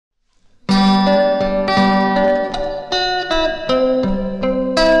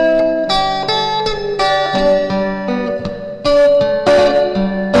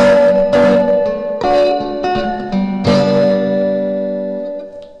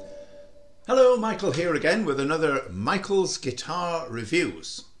Michael here again with another Michael's Guitar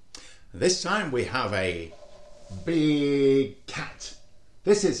Reviews. This time we have a big cat.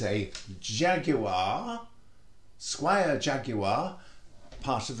 This is a Jaguar, Squier Jaguar,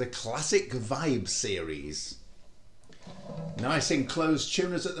 part of the Classic Vibe series. Nice enclosed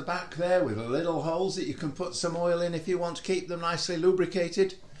tuners at the back there with little holes that you can put some oil in if you want to keep them nicely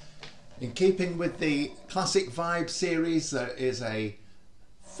lubricated. In keeping with the Classic Vibe series, there is a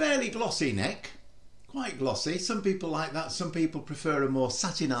fairly glossy neck, quite glossy. Some people like that, some people prefer a more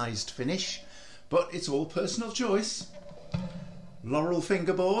satinized finish, but it's all personal choice. Laurel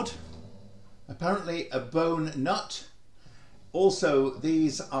fingerboard, apparently a bone nut. Also,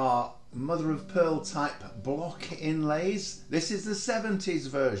 these are mother of pearl type block inlays. This is the 70s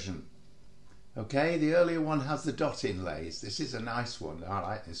version. Okay, the earlier one has the dot inlays. This is a nice one, I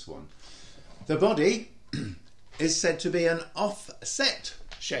like this one. The body is said to be an offset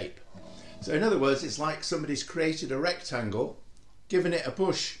shape. So in other words, it's like somebody's created a rectangle, given it a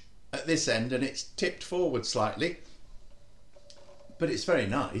push at this end and it's tipped forward slightly, but it's very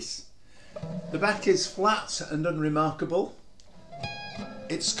nice. The back is flat and unremarkable.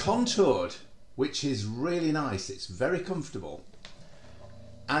 It's contoured, which is really nice. It's very comfortable.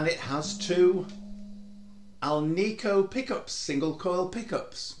 And it has two Alnico pickups, single coil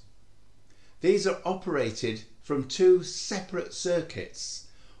pickups. These are operated from two separate circuits.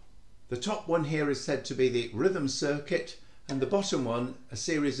 The top one here is said to be the rhythm circuit, and the bottom one a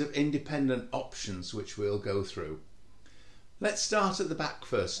series of independent options which we'll go through. Let's start at the back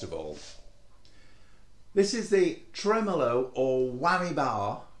first of all. This is the tremolo or whammy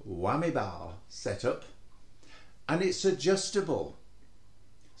bar setup, and it's adjustable.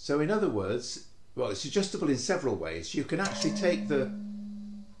 So in other words, well, it's adjustable in several ways. You can actually take the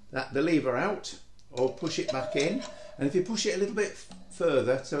lever out or push it back in, and if you push it a little bit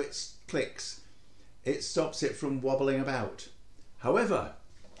further so it clicks, it stops it from wobbling about. However,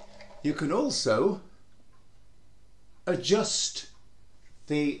 you can also adjust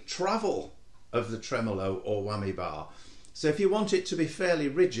the travel of the tremolo or whammy bar. So if you want it to be fairly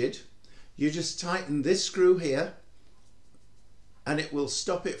rigid, you just tighten this screw here and it will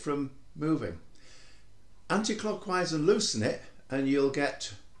stop it from moving. Anti-clockwise and loosen it and you'll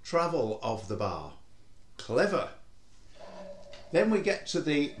get travel of the bar. Clever. Then we get to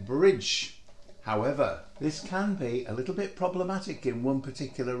the bridge. However, this can be a little bit problematic in one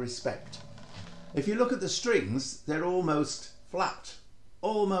particular respect. If you look at the strings, they're almost flat,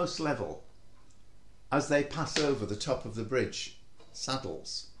 almost level, as they pass over the top of the bridge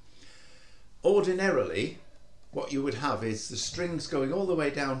saddles. Ordinarily, what you would have is the strings going all the way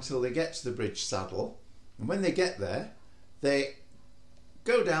down till they get to the bridge saddle, and when they get there, they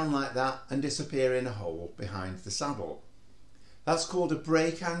go down like that and disappear in a hole behind the saddle. That's called a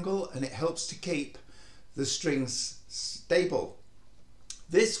break angle, and it helps to keep the strings stable.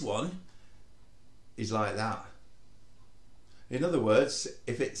 This one is like that. In other words,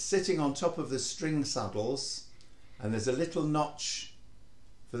 if it's sitting on top of the string saddles and there's a little notch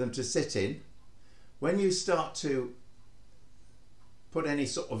for them to sit in, when you start to put any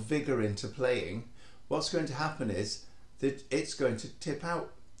sort of vigor into playing, what's going to happen is that it's going to tip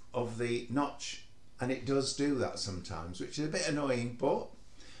out of the notch, and it does do that sometimes, which is a bit annoying, but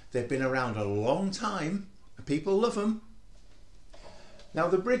they've been around a long time and people love them. Now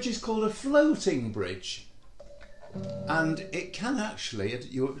the bridge is called a floating bridge, and it can actually,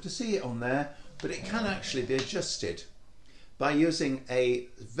 you're able to see it on there, but it can actually be adjusted by using a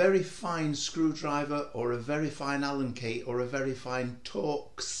very fine screwdriver or a very fine Allen key or a very fine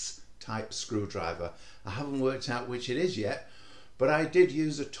Torx type screwdriver. I haven't worked out which it is yet, but I did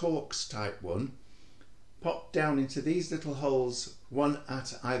use a Torx type one. Pop down into these little holes, one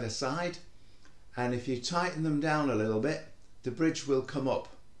at either side, and if you tighten them down a little bit, the bridge will come up.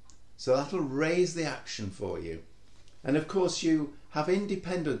 So that'll raise the action for you. And of course you have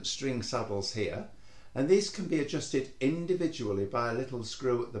independent string saddles here, and these can be adjusted individually by a little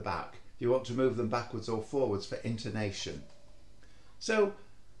screw at the back if you want to move them backwards or forwards for intonation. So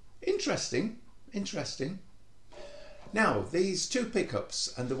interesting. Now these two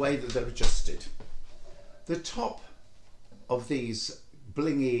pickups and the way that they're adjusted. The top of these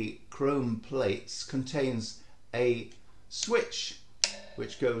blingy chrome plates contains a switch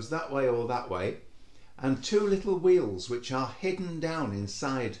which goes that way or that way, and two little wheels which are hidden down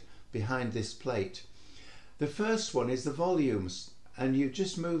inside behind this plate. The first one is the volumes, and you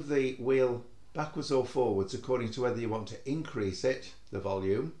just move the wheel backwards or forwards according to whether you want to increase it, the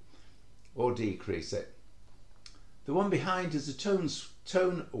volume, or decrease it. The one behind is a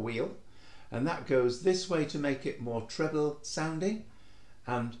tone wheel, and that goes this way to make it more treble sounding,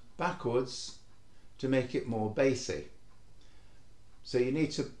 and backwards to make it more bassy. So you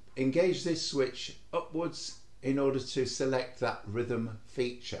need to engage this switch upwards in order to select that rhythm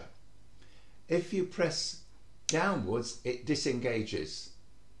feature. If you press downwards, it disengages,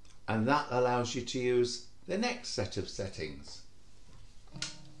 and that allows you to use the next set of settings.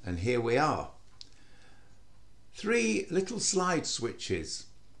 And here we are. 3 little slide switches.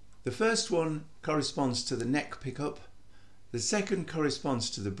 The first one corresponds to the neck pickup, the second corresponds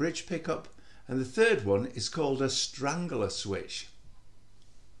to the bridge pickup, and the third one is called a strangler switch.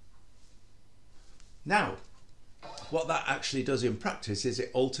 Now, what that actually does in practice is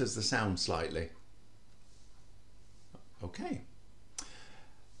it alters the sound slightly. Okay.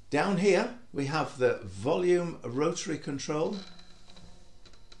 Down here we have the volume rotary control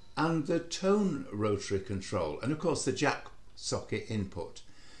and the tone rotary control, and of course the jack socket input.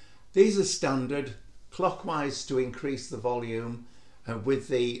 These are standard, clockwise to increase the volume, and with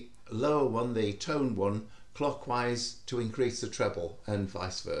the lower one, the tone one, clockwise to increase the treble, and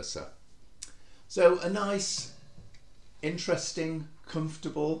vice versa. So a nice, interesting,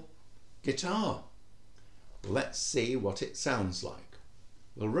 comfortable guitar. Let's see what it sounds like.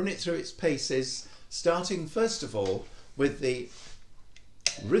 We'll run it through its paces, starting first of all with the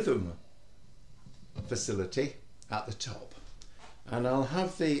rhythm facility at the top. And I'll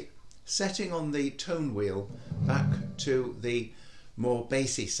have the setting on the tone wheel back to the more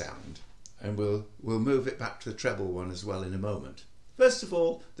bassy sound, and we'll move it back to the treble one as well in a moment. First of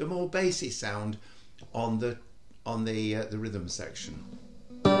all, the more bassy sound on the rhythm section.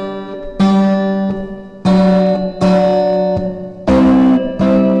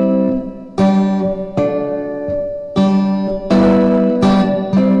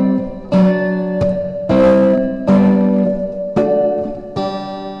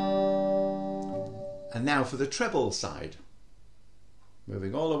 And now for the treble side,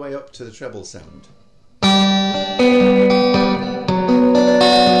 moving all the way up to the treble sound.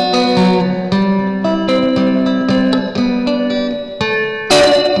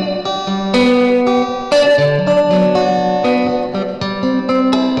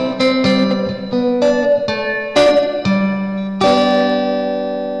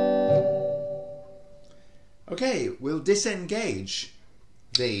 Okay, we'll disengage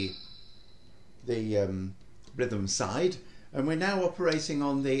the rhythm side, and we're now operating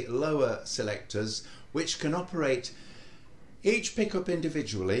on the lower selectors, which can operate each pickup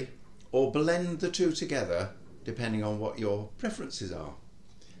individually or blend the two together depending on what your preferences are.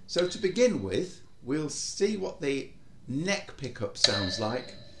 So to begin with, we'll see what the neck pickup sounds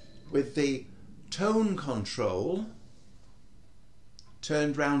like with the tone control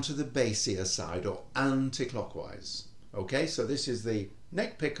turned round to the bassier side, or anti-clockwise. Okay, so this is the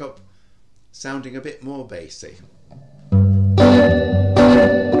neck pickup sounding a bit more bassy.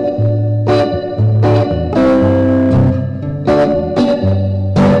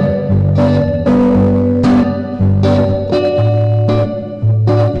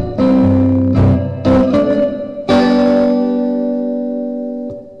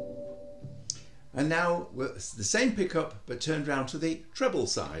 And now it's the same pickup but turned round to the treble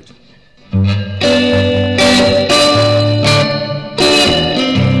side.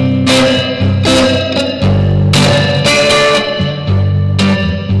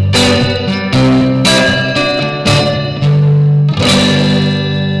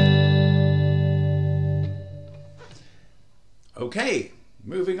 Okay,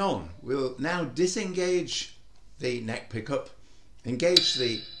 moving on. We'll now disengage the neck pickup, engage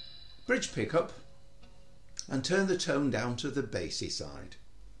the bridge pickup, and turn the tone down to the bassy side.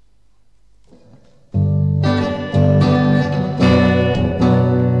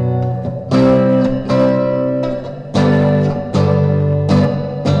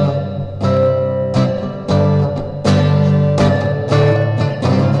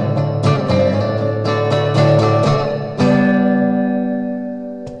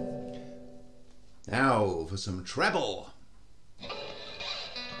 Now for some treble.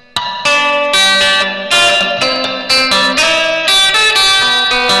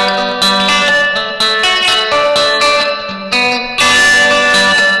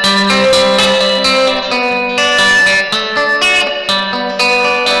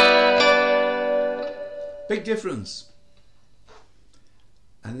 Big difference.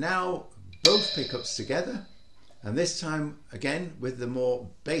 And now both pickups together, and this time again with the more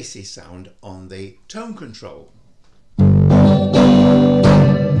bassy sound on the tone control.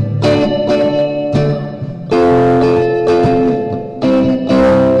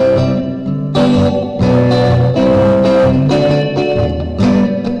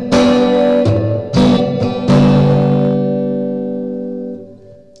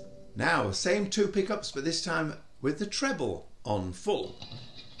 Now, same two pickups, but this time with the treble on full.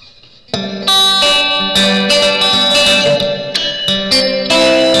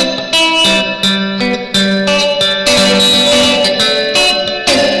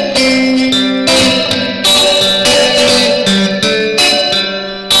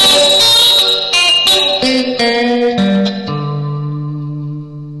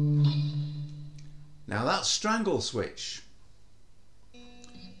 Now that's strangle switch.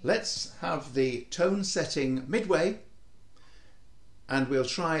 Let's have the tone setting midway, and we'll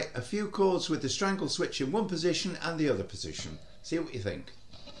try a few chords with the strangle switch in one position and the other position. See what you think.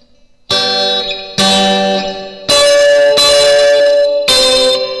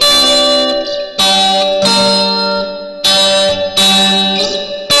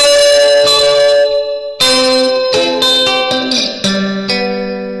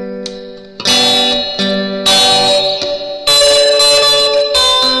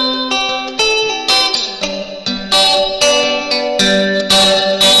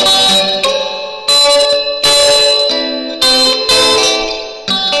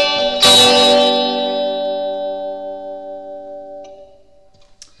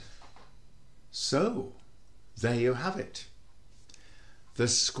 So, there you have it. The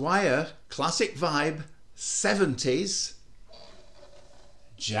Squier Classic Vibe 70s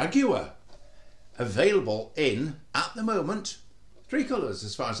Jaguar. Available in, at the moment, 3 colours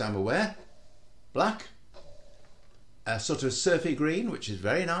as far as I'm aware. Black, a sort of surfy green, which is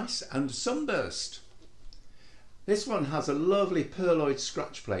very nice, and sunburst. This one has a lovely pearloid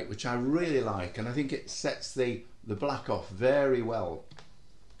scratch plate, which I really like, and I think it sets the black off very well.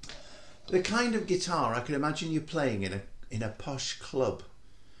 The kind of guitar I can imagine you playing in a posh club,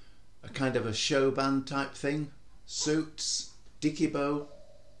 a kind of a show band type thing, suits, dicky bow,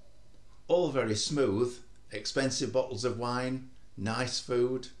 all very smooth, expensive bottles of wine, nice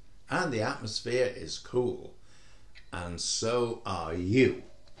food, and the atmosphere is cool. And so are you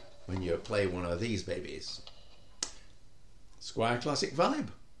when you play one of these babies. Squier Classic Vibe,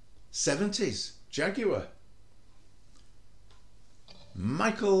 70s Jaguar.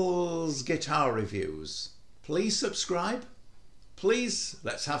 Michael's Guitar Reviews. Please subscribe. Please,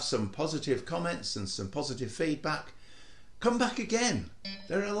 let's have some positive comments and some positive feedback. Come back again.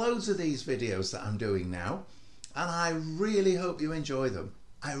 There are loads of these videos that I'm doing now, and I really hope you enjoy them.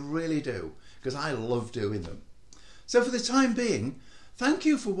 I really do, because I love doing them. So for the time being, thank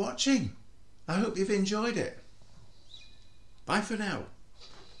you for watching. I hope you've enjoyed it. Bye for now.